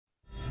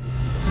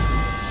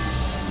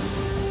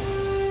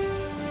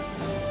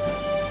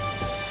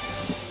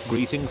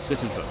Greetings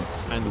citizen,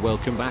 and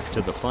welcome back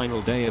to the final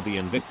day of the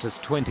Invictus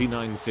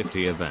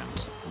 2950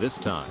 event, this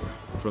time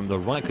from the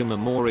Riker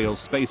Memorial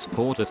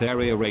Spaceport at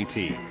Area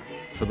 18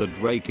 for the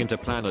Drake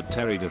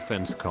Interplanetary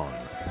Defense Con,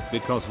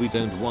 because we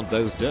don't want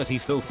those dirty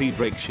filthy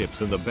Drake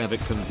ships in the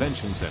Bevic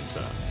Convention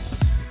Center.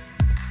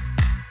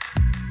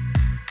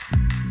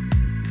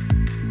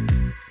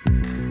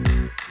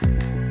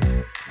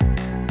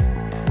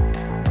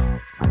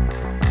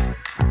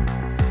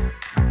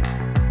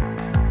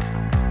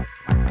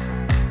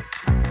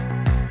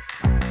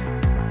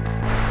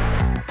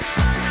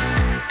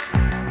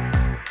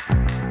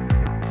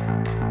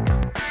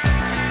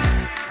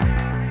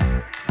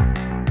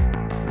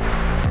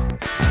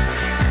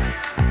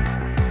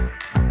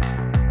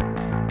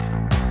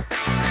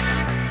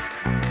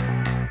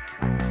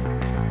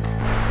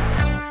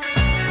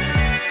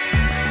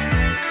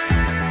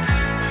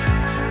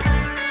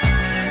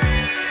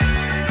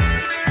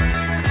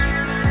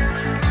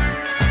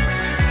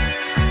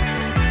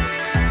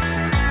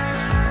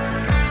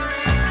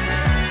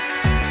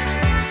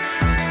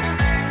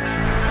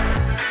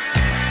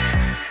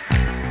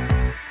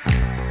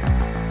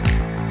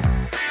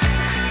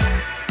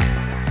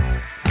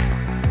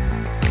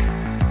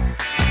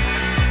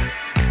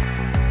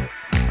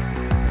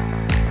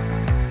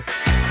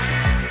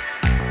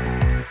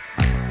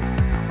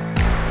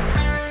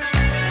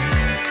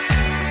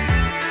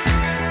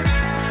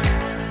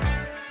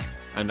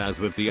 And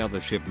as with the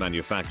other ship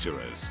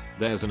manufacturers,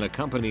 there's an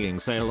accompanying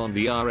sale on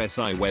the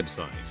RSI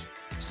website.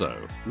 So,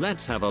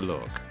 let's have a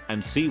look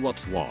and see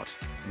what's what.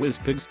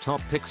 WizPig's top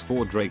picks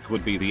for Drake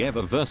would be the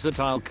ever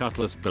versatile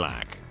Cutlass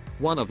Black,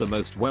 one of the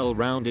most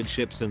well-rounded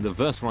ships in the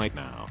verse right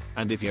now,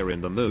 and if you're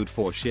in the mood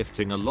for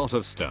shifting a lot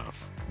of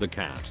stuff, the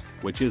Cat,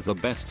 which is the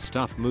best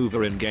stuff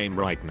mover in game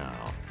right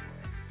now.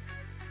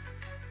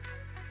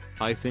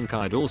 I think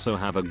I'd also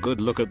have a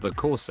good look at the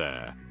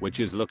Corsair, which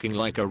is looking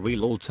like a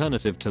real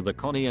alternative to the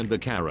Connie and the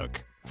Krak,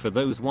 for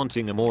those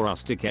wanting a more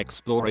rustic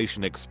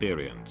exploration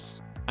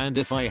experience. And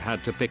if I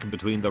had to pick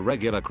between the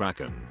regular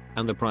Kraken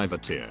and the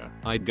Privateer,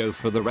 I'd go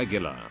for the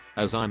regular,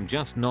 as I'm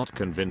just not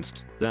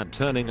convinced that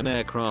turning an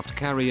aircraft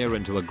carrier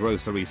into a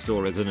grocery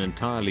store is an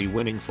entirely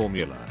winning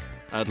formula.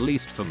 At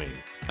least for me.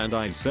 And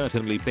I'd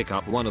certainly pick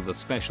up one of the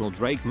special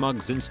Drake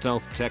mugs in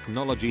Stealth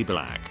Technology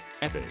Black.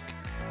 Epic.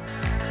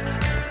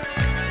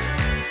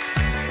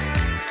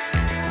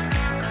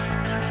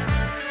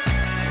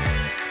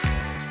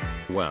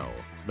 Well,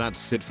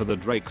 that's it for the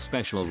Drake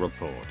special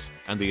report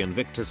and the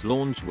Invictus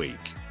launch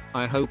week.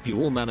 I hope you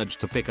all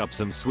managed to pick up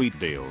some sweet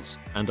deals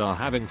and are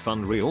having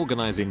fun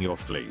reorganizing your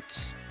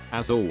fleets.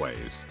 As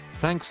always,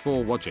 thanks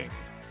for watching.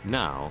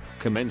 Now,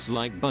 commence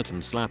like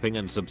button slapping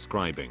and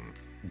subscribing.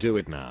 Do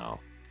it now.